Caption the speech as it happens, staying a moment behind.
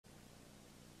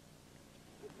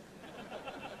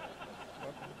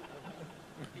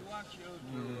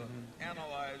to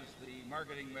analyze the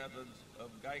marketing methods of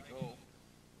GEICO,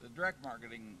 the direct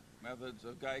marketing methods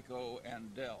of GEICO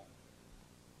and Dell.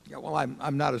 Yeah, well,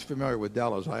 I'm not as familiar with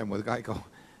Dell as I am with GEICO.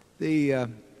 The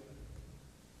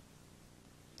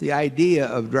idea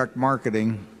of direct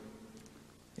marketing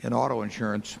in auto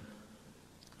insurance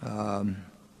at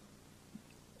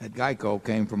GEICO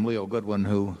came from Leo Goodwin,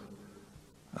 who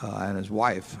and his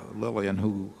wife Lillian,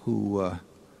 who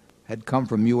had come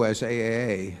from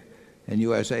USAA, and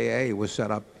USAA was set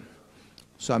up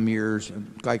some years.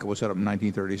 GEICO was set up in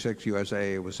 1936.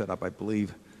 USAA was set up, I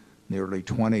believe, in the early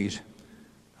 20s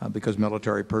because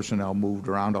military personnel moved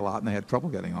around a lot and they had trouble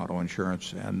getting auto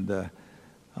insurance. And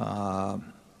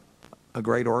a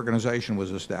great organization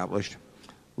was established.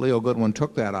 Leo Goodwin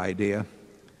took that idea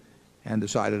and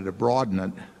decided to broaden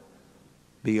it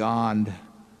beyond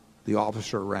the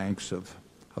officer ranks of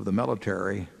the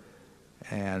military,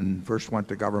 and first went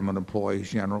to government employees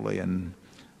generally, and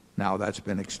now that's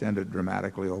been extended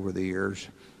dramatically over the years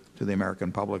to the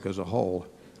American public as a whole.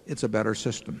 It's a better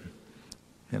system.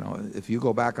 You know, if you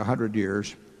go back 100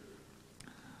 years,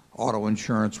 auto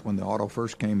insurance, when the auto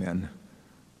first came in,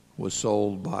 was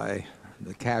sold by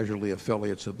the casualty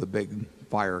affiliates of the big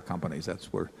fire companies.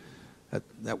 That's where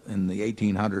that in the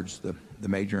 1800s, the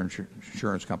major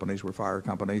insurance companies were fire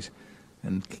companies,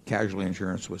 and casualty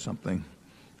insurance was something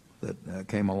that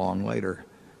came along later.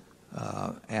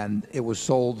 And it was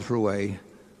sold through a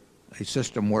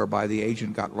system whereby the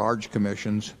agent got large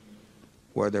commissions,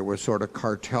 where there were sort of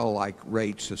cartel-like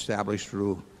rates established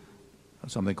through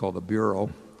something called a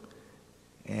bureau.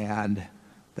 And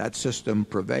that system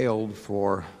prevailed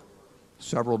for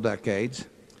several decades.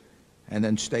 And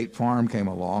then State Farm came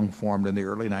along, formed in the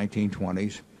early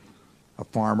 1920s, a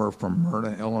farmer from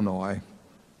Myrna, Illinois,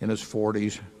 in his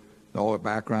 40s, no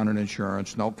background in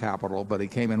insurance, no capital, but he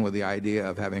came in with the idea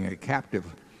of having a captive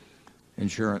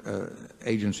insurance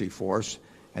agency force,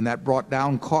 and that brought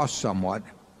down costs somewhat.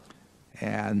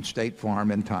 And State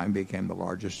Farm in time became the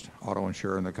largest auto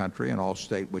insurer in the country, and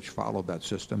Allstate, which followed that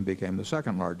system, became the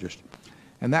second largest.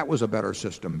 And that was a better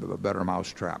system, a better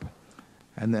mousetrap.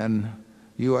 And then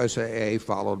USAA,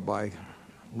 followed by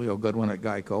Leo Goodwin at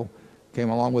GEICO, came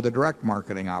along with a direct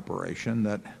marketing operation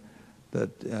that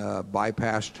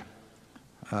bypassed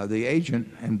the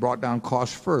agent and brought down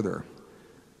costs further.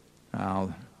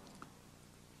 Now,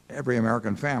 every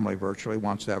American family virtually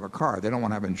wants to have a car. They don't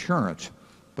want to have insurance,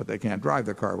 but they can't drive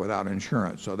the car without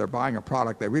insurance. So they're buying a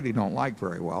product they really don't like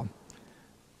very well.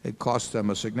 It costs them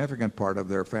a significant part of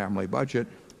their family budget,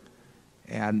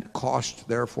 and cost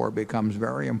therefore becomes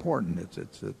very important.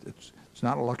 It's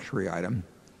not a luxury item.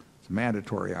 It's a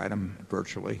mandatory item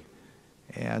virtually,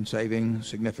 and saving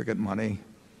significant money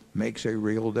makes a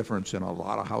real difference in a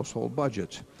lot of household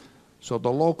budgets. So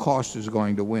the low cost is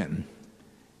going to win.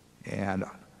 And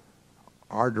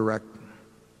our direct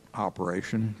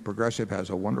operation, Progressive has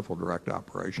a wonderful direct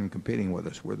operation competing with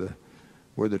us. We're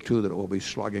the two that will be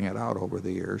slugging it out over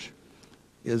the years,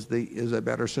 is a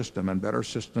better system, and better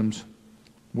systems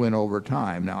win over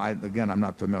time. Now, I'm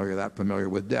not that familiar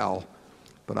with Dell,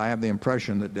 but I have the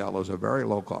impression that Dell is a very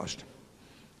low-cost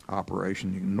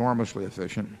operation, enormously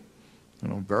efficient,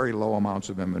 very low amounts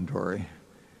of inventory,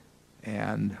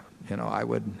 and I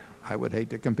would hate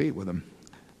to compete with them.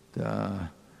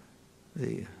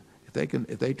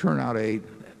 If they turn out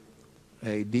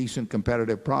a decent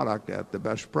competitive product at the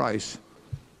best price,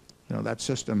 that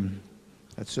system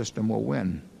will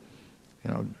win.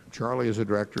 Charlie is a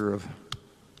director of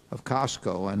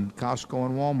Costco, and Costco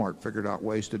and Walmart figured out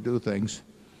ways to do things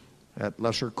at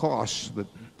lesser costs that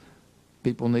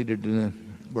people needed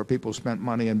where people spent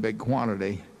money in big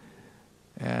quantity,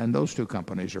 and those two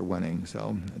companies are winning.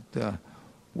 So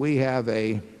we have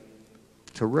a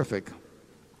terrific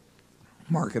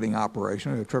marketing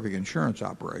operation, a terrific insurance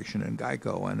operation in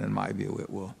GEICO, and in my view it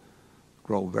will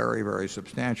grow very, very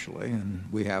substantially. And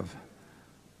we have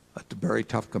a very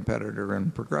tough competitor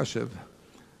in Progressive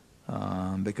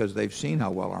because they've seen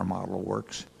how well our model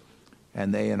works,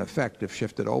 and they in effect have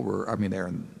shifted over. I mean,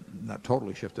 they're not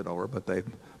totally shifted over, but they've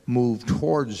moved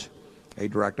towards a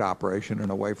direct operation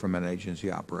and away from an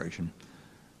agency operation.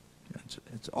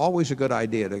 It's always a good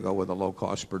idea to go with a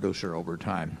low-cost producer over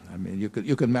time. I mean, you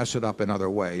could mess it up in other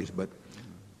ways,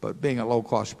 but being a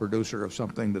low-cost producer of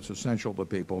something that's essential to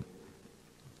people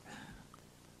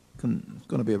is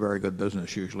going to be a very good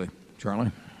business usually.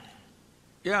 Charlie?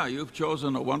 Yeah, you've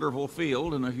chosen a wonderful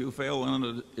field, and if you fail in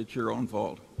it, it's your own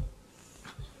fault.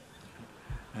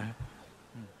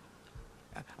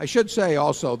 I should say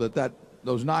also that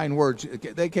those 9 words,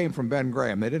 they came from Ben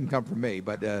Graham. They didn't come from me,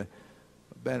 but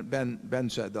Ben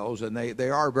said those, and they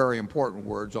are very important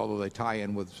words, although they tie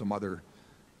in with some other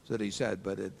that he said,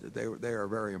 but they are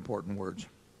very important words.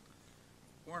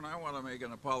 Warren, I want to make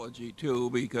an apology too,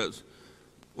 because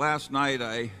last night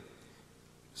I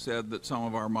said that some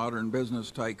of our modern business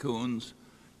tycoons,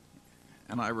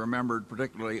 and I remembered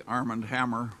particularly Armand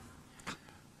Hammer,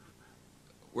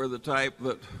 were the type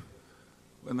that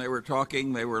when they were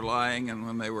talking they were lying, and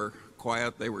when they were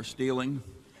quiet they were stealing.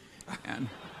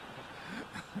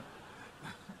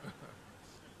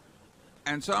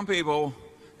 And some people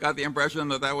got the impression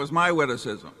that that was my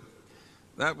witticism.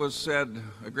 That was said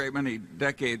a great many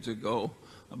decades ago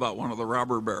about one of the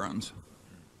robber barons.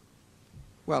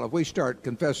 Well, if we start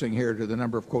confessing here to the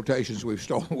number of quotations we've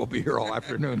stolen, we'll be here all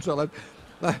afternoon. So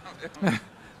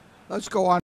let's go on.